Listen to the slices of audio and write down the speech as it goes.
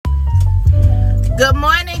Good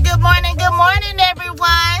morning, good morning, good morning,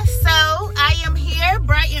 everyone. So I am here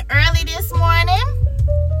bright and early this morning.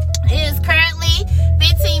 It is currently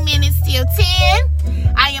 15 minutes till 10.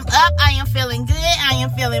 I am up, I am feeling good, I am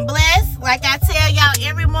feeling blessed. Like I tell y'all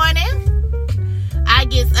every morning, I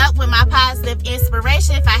get up with my positive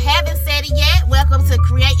inspiration. If I haven't said it yet, welcome to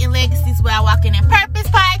Creating Legacies While Walking in Purpose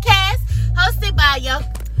podcast, hosted by your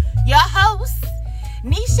host,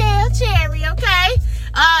 Nichelle Cherry, okay?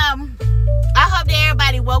 I hope that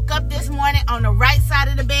everybody woke up this morning on the right side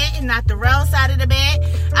of the bed and not the wrong side of the bed.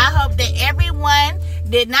 I hope that everyone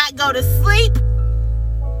did not go to sleep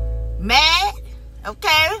mad,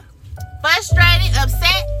 okay? Frustrated,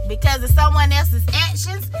 upset because of someone else's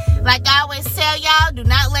actions. Like I always tell y'all, do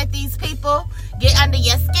not let these people get under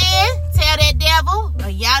your skin. Tell that devil,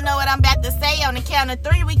 y'all know what I'm about to say. On the count of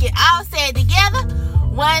 3, we can all say it together.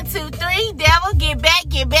 1, 2, 3, devil, get back,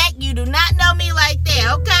 get back. You do not know me like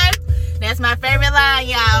that, okay? That's my favorite line,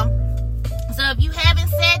 y'all. So if you haven't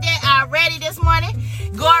said that already this morning,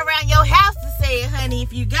 go around your house to say it, honey,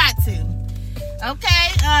 if you got to.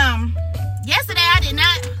 Okay, yesterday I did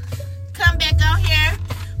not come back on here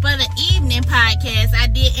for the evening podcast.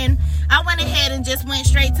 I went ahead and just went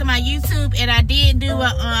straight to my YouTube, and I did do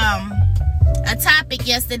a topic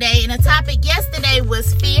yesterday, and the topic yesterday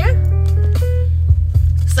was fear.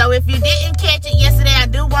 So if you didn't catch it yesterday, I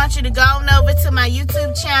do want you to go on over to my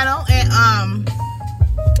YouTube channel and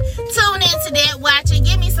tune into that, watch it,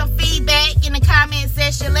 give me some feedback in the comment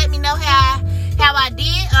section. Let me know how I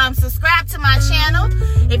did. Subscribe to my channel.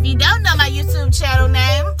 If you don't know my YouTube channel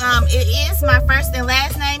name, it is my first and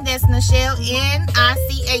last name. That's Nichelle, Nichelle,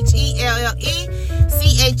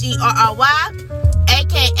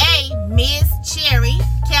 aka Ms. Cherry,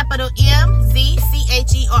 capital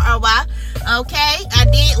MZCHERRY. Okay, I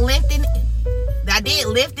did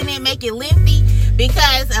lifting it, make it lengthy,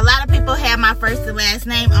 because a lot of people have my first and last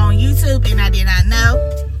name on YouTube and I did not know.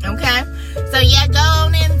 Okay, so yeah, go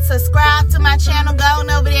on and subscribe to my channel. Go on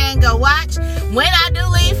over there and go watch. When I do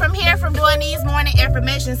leave from here, from doing these morning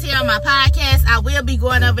affirmations here on my podcast, I will be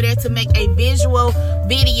going over there to make a visual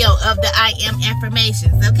video of the I am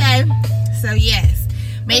affirmations. Okay, so yes,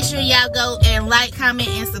 make sure y'all go and like, comment,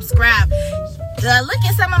 and subscribe. Look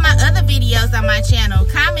at some of my other videos on my channel.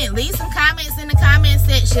 Leave some comments in the comment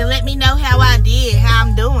section. Let me know how I did, how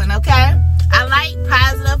I'm doing, okay? I like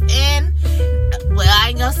positive and, well, I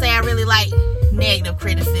ain't gonna say I really like negative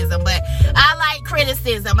criticism, but I like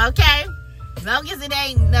criticism, okay? As long as it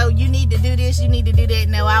ain't, no, you need to do this, you need to do that.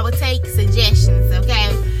 No, I will take suggestions,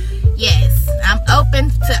 okay? Yes, I'm open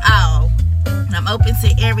to all. I'm open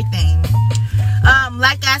to everything.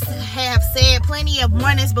 Like I have said plenty of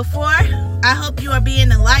mornings before, I hope you are being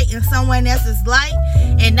the light in someone else's light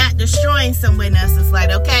and not destroying someone else's light,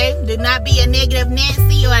 okay? Do not be a negative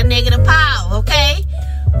Nancy or a negative Paul, okay?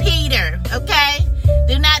 Peter, okay?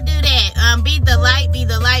 Do not do that. Be the light, be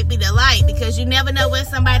the light, be the light, because you never know what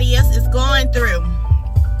somebody else is going through.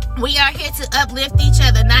 We are here to uplift each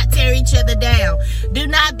other, not tear each other down. Do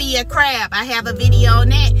not be a crab. I have a video on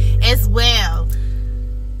that as well.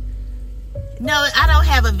 No, I don't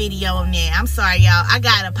have a video on there. I'm sorry, y'all. I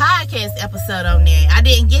got a podcast episode on there. I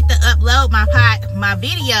didn't get to upload my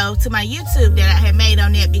video to my YouTube that I had made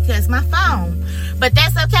on there because my phone. But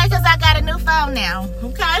that's okay, because I got a new phone now.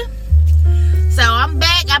 Okay? So I'm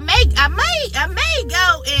back. I may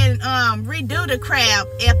go and redo the crab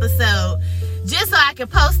episode just so I can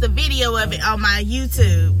post a video of it on my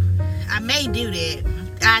YouTube. I may do that.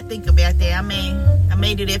 I think about that. I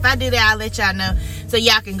may do that. If I do that, I'll let y'all know so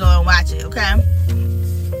y'all can go and watch it, okay?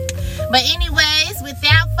 But anyways,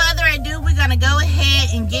 without further ado, we're going to go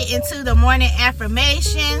ahead and get into the morning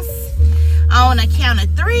affirmations on a count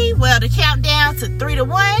of 3. Well, the countdown to 3 to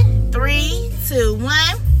 1. 3, 2, 1.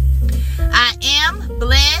 I am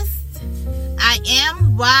blessed. I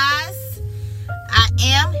am wise. I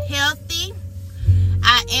am healthy.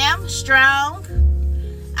 I am strong.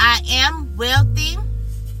 I am wealthy.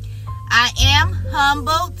 I am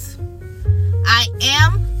humbled. I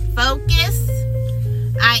am focused.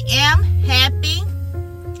 I am happy.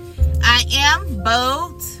 I am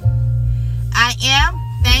bold. I am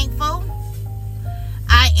thankful.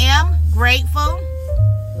 I am grateful.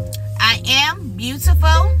 I am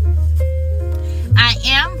beautiful. I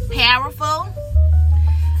am powerful.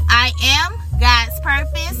 I am God's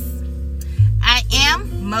purpose. I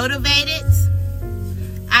am motivated.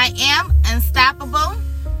 I am unstoppable.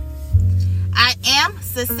 I am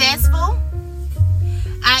successful.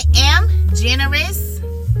 I am generous.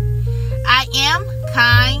 I am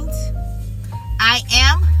kind. I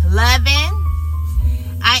am loving.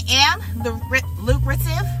 I am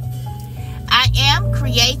lucrative. I am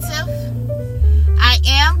creative.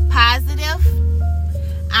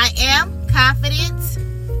 I am confident.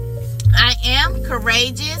 I am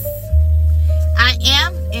courageous. I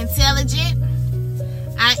am intelligent.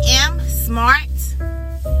 I am smart.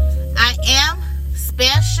 I am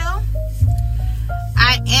special.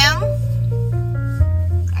 I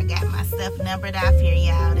got my stuff numbered off here,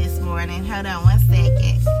 y'all, this morning. Hold on one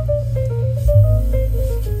second.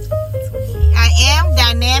 I am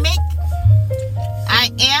dynamic. I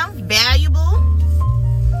am valuable.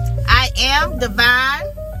 I am divine.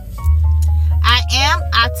 I am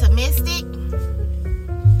optimistic.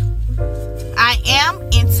 I am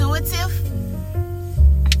intuitive.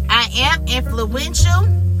 I am influential.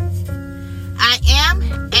 I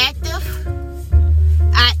am active.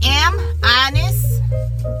 I am honest.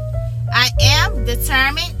 I am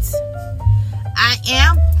determined. I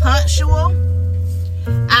am punctual.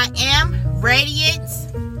 I am radiant.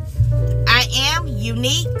 I am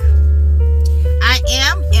unique. I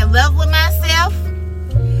am in love with myself.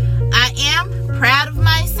 I am proud of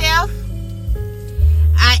myself.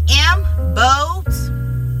 I am bold.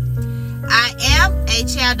 I am a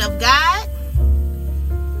child of God.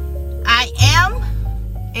 I am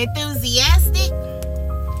enthusiastic.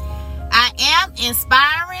 I am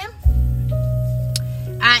inspiring.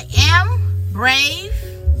 I am brave.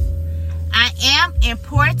 I am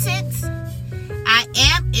important. I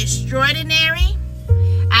am extraordinary.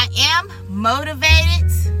 I am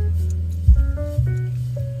motivated.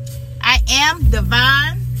 I am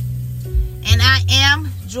divine. And I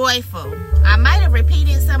am joyful. I might have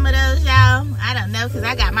repeated some of those, y'all. I don't know, because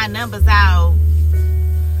I got my numbers all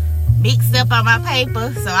mixed up on my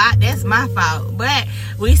paper, so that's my fault. But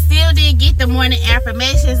we still did get the morning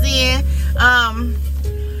affirmations in.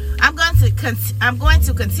 I'm going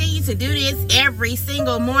to continue to do this every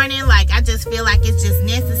single morning. Like, I just feel like it's just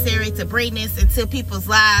necessary to bring this into people's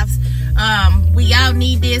lives. We all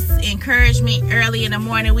need this encouragement early in the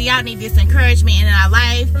morning. We all need this encouragement in our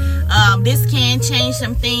life. This can change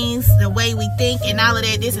some things, the way we think and all of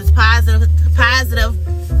that. This is positive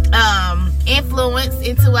influence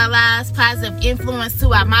into our lives, positive influence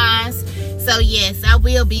to our minds. So yes, I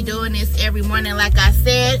will be doing this every morning, like I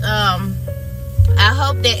said. I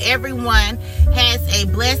hope that everyone has a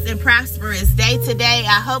blessed and prosperous day today.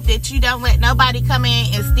 I hope that you don't let nobody come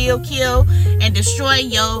in and steal, kill, and destroy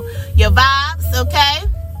your vibes, okay?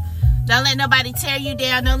 Don't let nobody tear you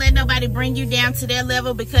down. Don't let nobody bring you down to their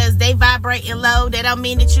level because they vibrating low. That don't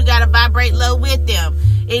mean that you got to vibrate low with them.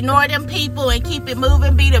 Ignore them people and keep it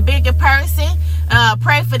moving. Be the bigger person.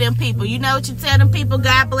 Pray for them people. You know what you tell them people?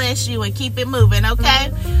 God bless you, and keep it moving,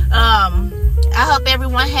 okay? I hope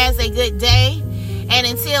everyone has a good day. And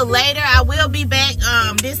until later, I will be back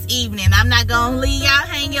this evening. I'm not going to leave y'all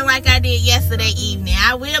hanging like I did yesterday evening.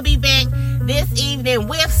 I will be back this evening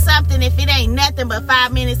with something, if it ain't nothing but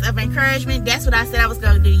 5 minutes of encouragement. That's what I said I was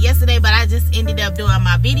going to do yesterday, but I just ended up doing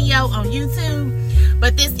my video on YouTube.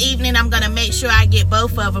 But this evening, I'm going to make sure I get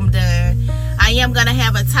both of them done. I am going to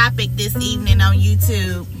have a topic this evening on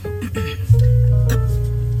YouTube.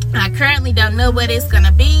 I currently don't know what it's going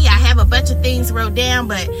to be. I have a bunch of things wrote down,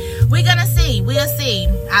 but we're going to see. We'll see.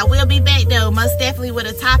 I will be back, though, most definitely with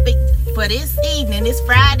a topic for this evening, this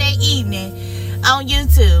Friday evening on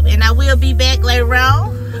YouTube. And I will be back later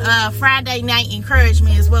on. Friday night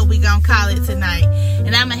encouragement is what we're going to call it tonight.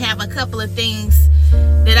 And I'm going to have a couple of things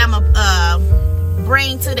that I'm going to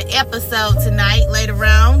bring to the episode tonight, later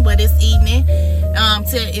on, but this evening,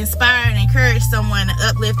 to inspire and encourage someone to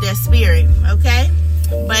uplift their spirit, okay?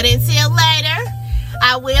 But until later,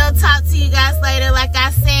 I will talk to you guys later. Like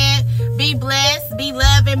I said, be blessed, be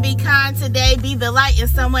loving, be kind today, be the light in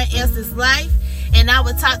someone else's life. And I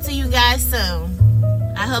will talk to you guys soon.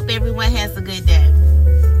 I hope everyone has a good day.